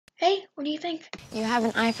Hey, what do you think? You have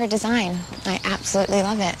an eye for design. I absolutely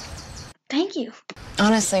love it. Thank you.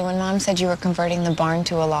 Honestly, when Mom said you were converting the barn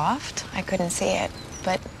to a loft, I couldn't see it.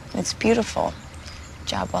 But it's beautiful.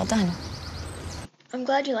 Job well done. I'm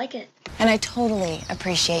glad you like it. And I totally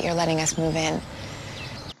appreciate your letting us move in.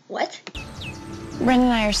 What? Ren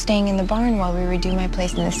and I are staying in the barn while we redo my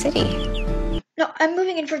place in the city. No, I'm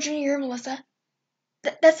moving in for junior year, Melissa.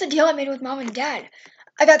 That's the deal I made with Mom and Dad.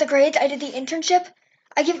 I got the grades, I did the internship.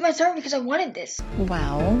 I gave it my start because I wanted this.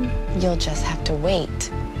 Well, you'll just have to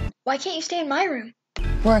wait. Why can't you stay in my room?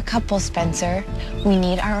 We're a couple, Spencer. We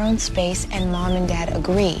need our own space, and Mom and Dad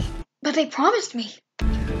agree. But they promised me.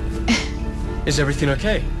 Is everything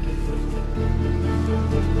okay?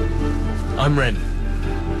 I'm Ren.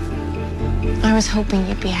 I was hoping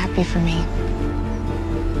you'd be happy for me.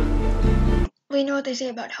 Well, you know what they say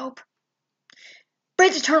about hope.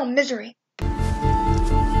 Breeds eternal misery.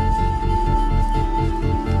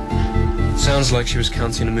 Sounds like she was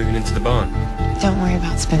counting on moving into the barn. Don't worry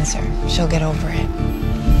about Spencer. She'll get over it.